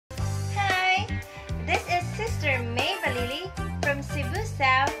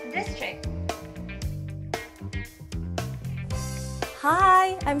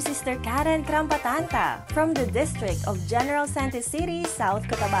Hi, I'm Sister Karen Krampatanta from the District of General Santos City, South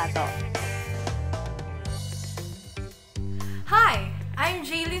Cotabato. Hi, I'm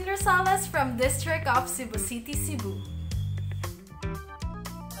Jaylene Rosales from District of Cebu City, Cebu.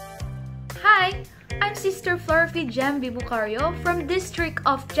 Hi, I'm Sister Florfi Jem Bibucario from District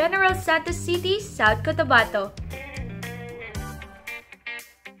of General Santos City, South Cotabato.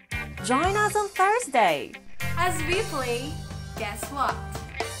 Join us on Thursday As we play, guess what?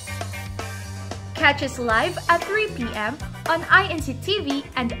 Catch us live at 3 p.m. on INCTV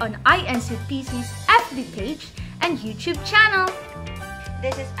and on INCPC's FB page and YouTube channel.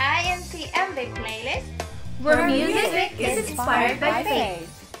 This is INCMV playlist, Where music is inspired by faith.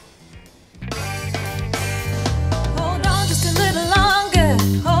 Hold on just a little longer.